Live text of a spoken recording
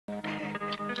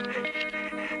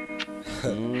You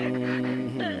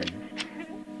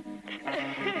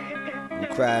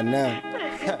cry now.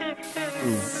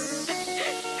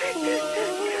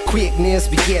 Quickness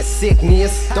begets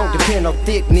sickness, don't depend on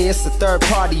thickness. A third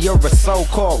party or a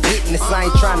so-called witness. I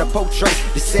ain't trying to portray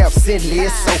the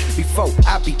self-sinless. So before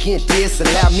I begin this,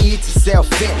 allow me to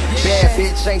self-vent. Bad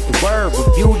bitch ain't the word,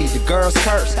 but beauty the girl's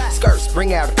curse. Skirts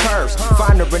bring out the curves,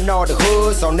 find her in all the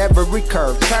hoods on every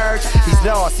curve. Church, he's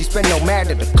lost, he spend no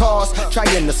matter the cost.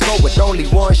 Trying to score with only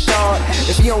one shot.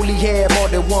 If he only had more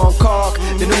than one cock,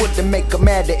 then it wouldn't make him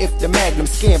matter if the magnum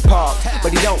skin popped.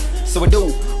 But he don't, so I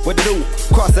do what to do.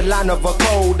 Cross the line of a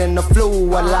cold and the flu,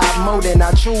 a lot more than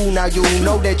I chew. Now you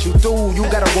know that you do. You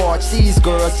gotta watch these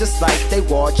girls just like they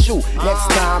watch you. Next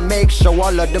time make sure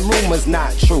all of them rumors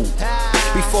not true.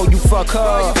 Before you fuck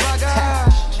her,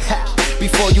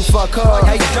 before you fuck her,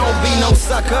 hey, don't be no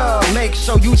sucker. Make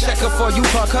sure you check her before you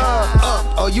fuck her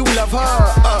up, or you love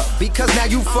her up, because now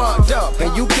you fucked up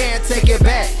and you can't take it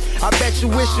back. I bet you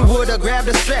wish you would've grabbed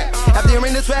a strap. After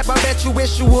hearing this rap, I bet you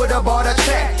wish you would've bought a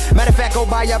track. Matter of fact, go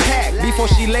buy a pack before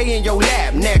she lay in your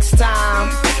lap. Next time,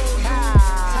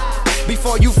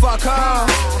 before you fuck her,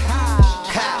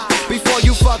 before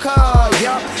you fuck her,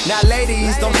 yup. Now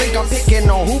ladies, don't think I'm picking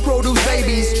on who produce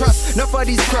babies. Trust, enough of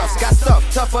these crufts got stuff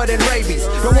tougher than rabies.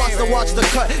 No wants to watch the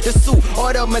cut, the suit,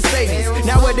 or the Mercedes.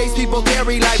 Nowadays people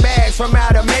carry like bags from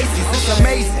out of Macy's. It's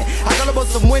amazing how gullible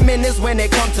some women is when it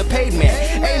comes to pavement.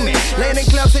 Amen. Landing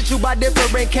clubs hit you by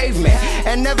different cavemen,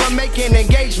 and never making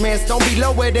engagements. Don't be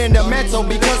lower than the mental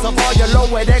because of all your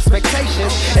lowered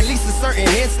expectations. At least in certain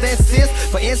instances.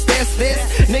 For instance, this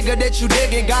nigga that you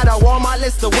digging got a Walmart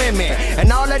list of women,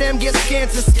 and all of them get skin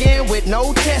to skin with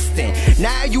no testing.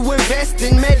 Now you invest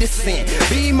in medicine.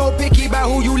 Be more picky about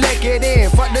who you let get in.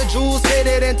 Fuck the jewels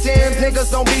fitted in Timbs.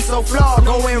 Niggas don't be so flawed.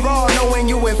 Going raw knowing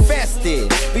you infested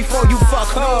before you fuck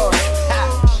her.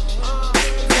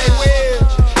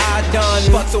 I done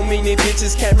fuck so many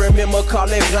bitches, can't remember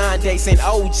calling blind dates. And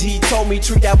OG told me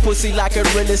treat that pussy like a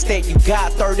real estate. You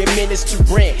got 30 minutes to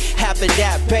rent, after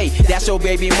that pay. That's your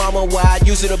baby mama, why I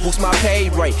use it to boost my pay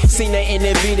rate. Seen her in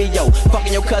the video,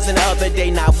 fucking your cousin the other day.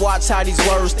 Now watch how these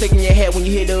words stick in your head when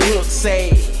you hear the hook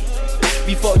say,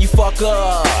 before you fuck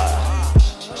up.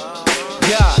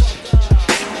 Yeah.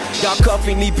 Y'all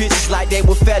cuffing these bitches like they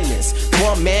were felons.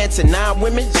 1 man to 9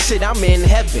 women, shit, I'm in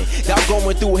heaven. Y'all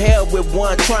going through hell with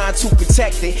one trying to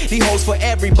protect it. These hoes for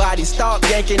everybody, start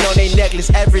yanking on their necklace.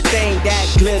 Everything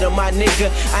that glitter, my nigga,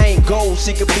 I ain't gold.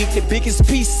 She could beat the biggest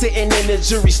piece sitting in the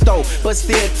jury store, but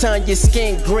still turn your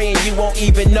skin green, you won't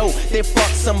even know. Then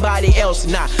fuck somebody else.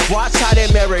 Nah, watch how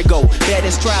that merry go. Better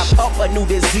strap up a new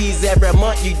disease every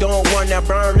month. You don't wanna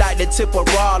burn like the tip of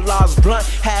raw lost blunt.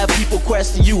 Have people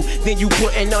question you, then you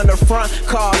putting on the front,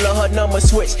 call her number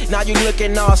switch. Now you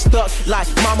looking all stuck like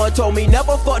mama told me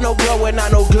never fuck no girl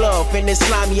without no glove. And this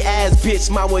slimy ass bitch,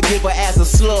 mama would give her ass a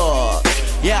slug.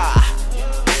 Yeah,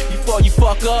 before you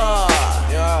fuck up.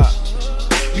 Yeah,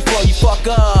 before you fuck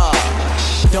up.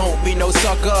 Don't be no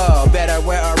sucker, better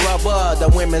wear a rubber. The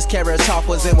women's carry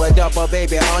toppers and with double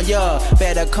baby on ya.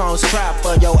 Better come strap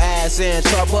on your ass in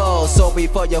trouble. So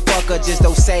before you fuck her, just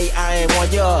don't say I ain't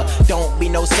want ya. Don't be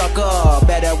no sucker,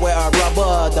 better wear a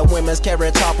rubber. The women's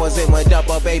carry toppers and with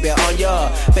double baby on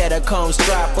ya. Better come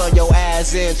strap on your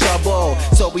ass in trouble.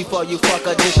 So before you fuck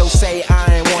her, just don't say I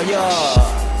ain't want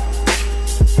ya.